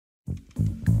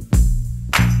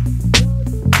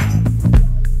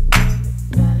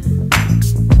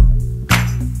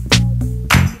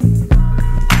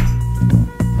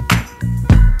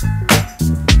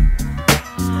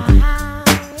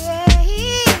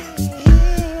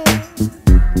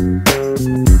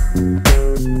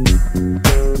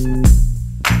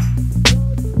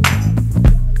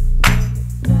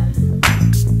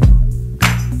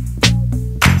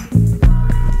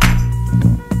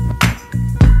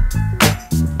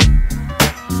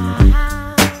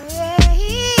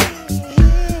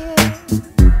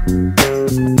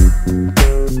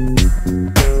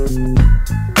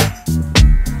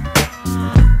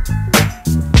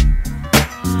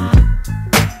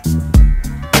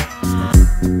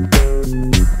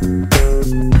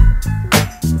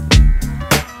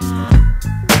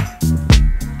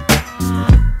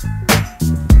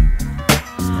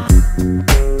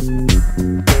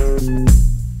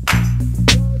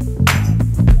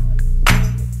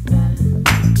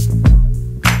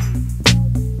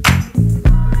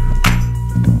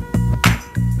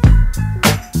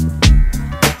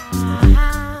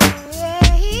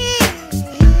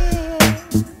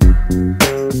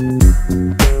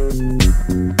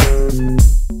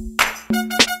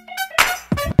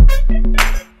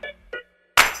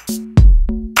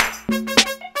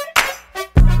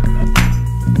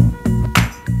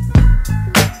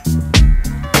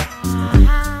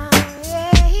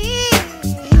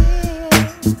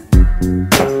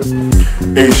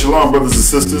Hey, shalom, brothers and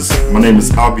sisters. My name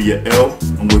is Abbayael.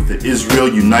 I'm with the Israel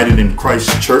United in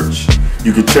Christ Church.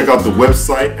 You can check out the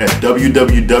website at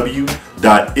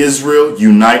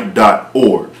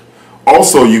www.israelunite.org.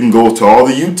 Also, you can go to all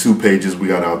the YouTube pages we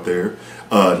got out there.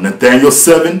 Nathaniel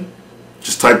 7,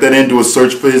 just type that in, do a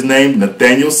search for his name,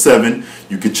 Nathaniel 7.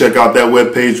 You can check out that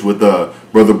webpage with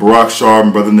Brother Barak Sharp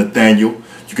and Brother Nathaniel.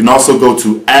 You can also go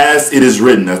to As It Is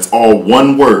Written. That's all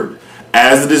one word.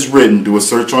 As It Is Written, do a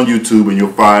search on YouTube and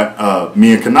you'll find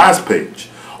me and Kanai's page.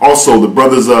 Also, the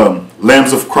brothers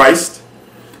Lambs of Christ.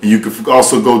 And you can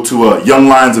also go to Young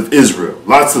Lions of Israel.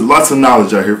 Lots of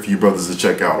knowledge out here for you brothers to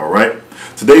check out, all right?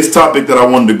 Today's topic that I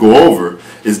wanted to go over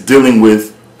is dealing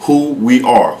with who we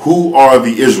are. Who are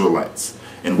the Israelites?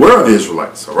 And where are the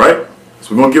Israelites, all right?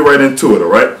 So we're going to get right into it, all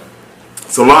right?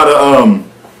 It's a lot of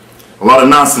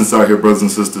nonsense out here, brothers and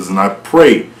sisters, and I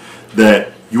pray that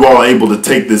you all are able to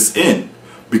take this in,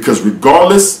 because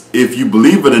regardless if you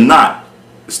believe it or not,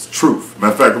 it's the truth.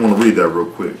 Matter of fact, I want to read that real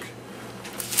quick.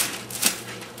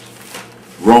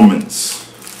 Romans,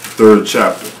 3rd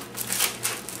chapter.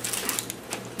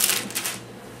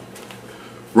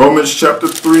 Romans chapter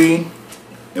 3,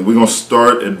 and we're going to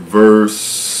start at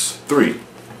verse 3.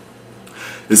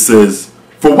 It says,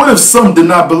 "For what if some did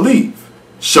not believe?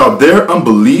 Shall their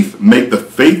unbelief make the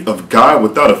faith of God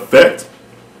without effect?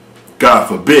 God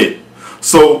forbid."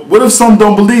 So what if some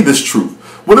don't believe this truth?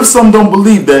 What if some don't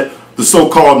believe that the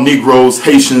so-called Negroes,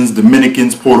 Haitians,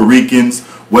 Dominicans, Puerto Ricans,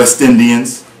 West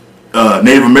Indians,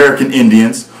 Native American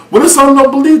Indians, what if some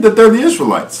don't believe that they're the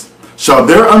Israelites? Shall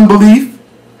their unbelief,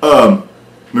 let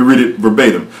me read it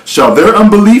verbatim, shall their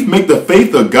unbelief make the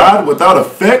faith of God without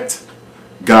effect?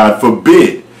 God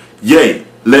forbid. Yea,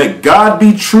 let God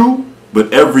be true,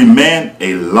 but every man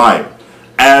a liar.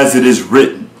 As it is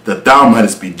written, that thou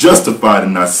mightest be justified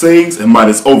in thy sayings and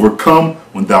mightest overcome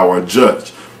when thou art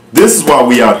judged. This is why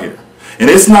we out here. And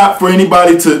it's not for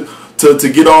anybody to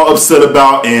get all upset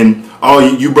about and, oh,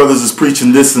 you brothers is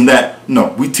preaching this and that.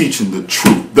 No, we teaching the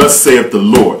truth. Thus saith the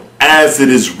Lord, as it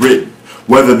is written.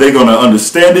 Whether they're going to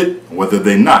understand it or whether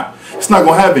they're not. It's not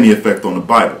going to have any effect on the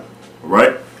Bible. All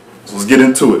right? So let's get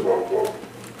into it.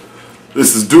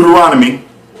 This is Deuteronomy,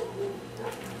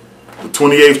 the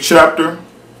 28th chapter.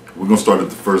 We're going to start at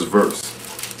the first verse.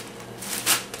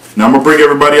 Now I'm going to bring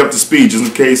everybody up to speed just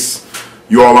in case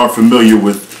you all aren't familiar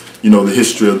with, the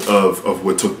history of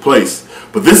what took place.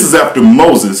 But this is after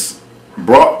Moses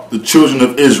brought the children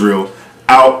of Israel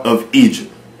out of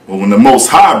Egypt. Well, when the Most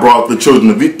High brought the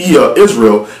children of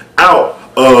Israel out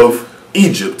of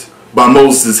Egypt by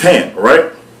Moses' hand, all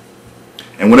right?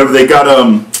 And whenever they got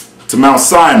to Mount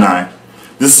Sinai,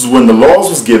 this is when the laws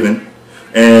was given,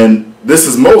 and this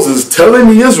is Moses telling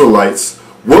the Israelites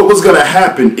what was going to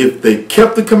happen if they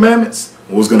kept the commandments,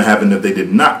 what was going to happen if they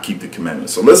did not keep the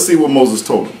commandments. So let's see what Moses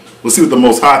told them. Let's see what the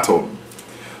Most High told them.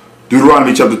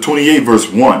 Deuteronomy chapter 28, verse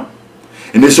 1.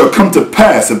 "And it shall come to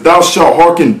pass, if thou shalt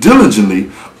hearken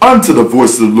diligently unto the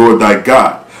voice of the Lord thy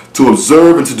God, to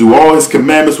observe and to do all his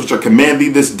commandments which I command thee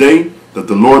this day, that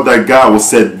the Lord thy God will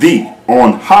set thee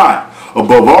on high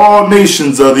above all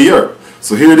nations of the earth."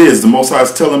 So here it is, the Most High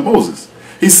is telling Moses.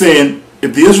 He's saying,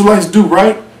 if the Israelites do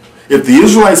right, if the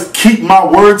Israelites keep my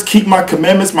words, keep my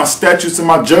commandments, my statutes, and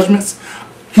my judgments,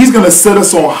 he's going to set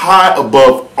us on high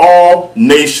above all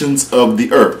nations of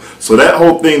the earth. So that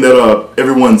whole thing that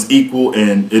everyone's equal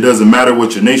and it doesn't matter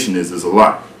what your nation is a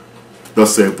lie.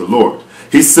 Thus saith the Lord.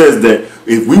 He says that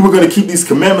if we were going to keep these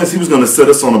commandments, he was going to set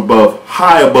us on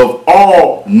high above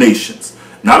all nations.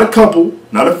 Not a couple,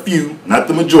 not a few, not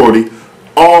the majority,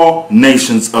 all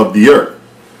nations of the earth.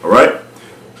 All right?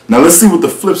 Now let's see what the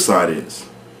flip side is.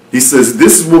 He says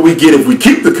this is what we get if we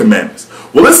keep the commandments.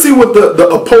 Well, let's see what the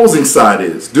opposing side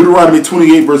is. Deuteronomy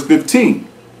 28 verse 15.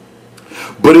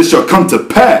 But it shall come to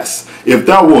pass, if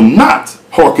thou wilt not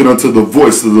hearken unto the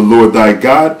voice of the Lord thy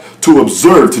God, to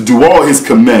observe, to do all his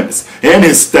commandments and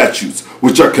his statutes,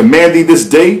 which are commanded this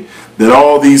day, that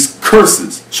all these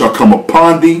curses shall come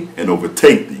upon thee and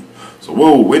overtake thee. So,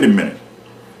 whoa, wait a minute.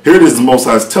 Here it is, the Most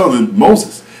High is telling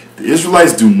Moses, the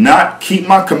Israelites do not keep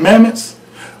my commandments,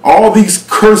 all these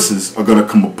curses are going to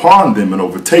come upon them and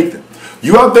overtake them.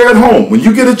 You out there at home, when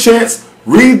you get a chance,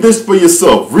 read this for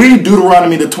yourself. Read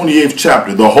Deuteronomy the 28th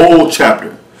chapter, the whole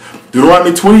chapter.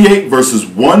 Deuteronomy 28 verses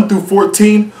 1 through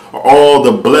 14 are all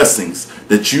the blessings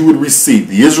that you would receive,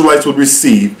 the Israelites would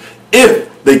receive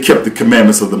if they kept the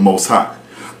commandments of the Most High.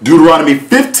 Deuteronomy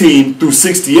 15 through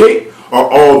 68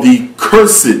 are all the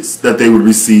curses that they would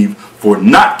receive for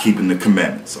not keeping the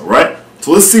commandments. All right?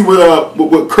 So let's see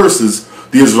what curses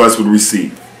the Israelites would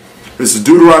receive. This is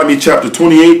Deuteronomy chapter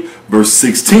 28 verse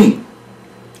 16.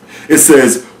 It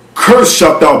says, cursed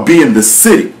shalt thou be in the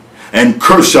city, and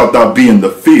cursed shalt thou be in the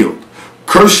field.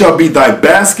 Cursed shall be thy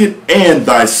basket and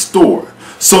thy store.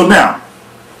 So now,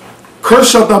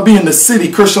 cursed shalt thou be in the city,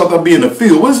 cursed shalt thou be in the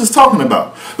field. What is this talking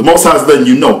about? The Most High is letting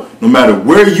you know, no matter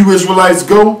where you Israelites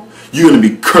go, you're going to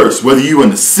be cursed. Whether you're in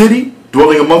the city,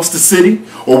 dwelling amongst the city,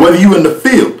 or whether you're in the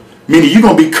field. Meaning you're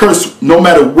going to be cursed no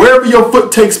matter wherever your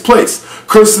foot takes place.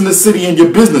 Cursed in the city and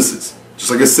your businesses.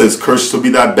 Just like it says, cursed shall be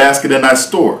thy basket and thy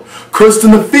store. Cursed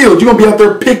in the field, you're going to be out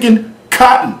there picking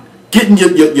cotton, getting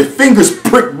your fingers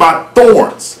pricked by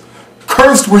thorns.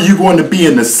 Cursed where you're going to be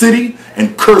in the city,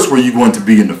 and cursed where you're going to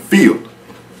be in the field.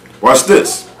 Watch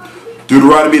this.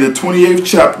 Deuteronomy the 28th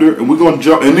chapter, and we're going to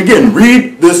jump, and again,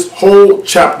 read this whole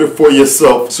chapter for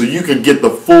yourself so you can get the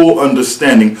full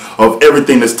understanding of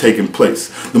everything that's taking place.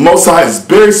 The Most High is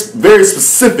very, very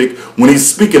specific when he's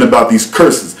speaking about these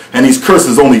curses, and these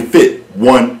curses only fit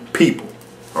one people.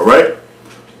 All right?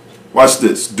 Watch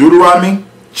this. Deuteronomy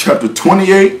chapter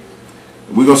 28.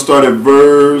 We're going to start at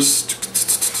verse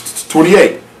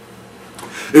 28.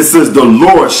 It says, the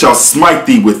Lord shall smite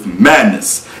thee with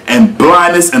madness and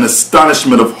blindness and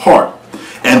astonishment of heart.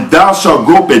 And thou shalt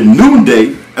grope at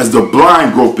noonday as the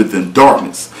blind gropeth in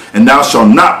darkness. And thou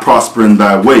shalt not prosper in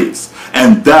thy ways.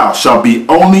 And thou shalt be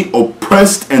only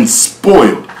oppressed and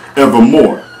spoiled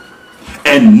evermore.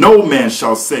 And no man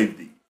shall save thee.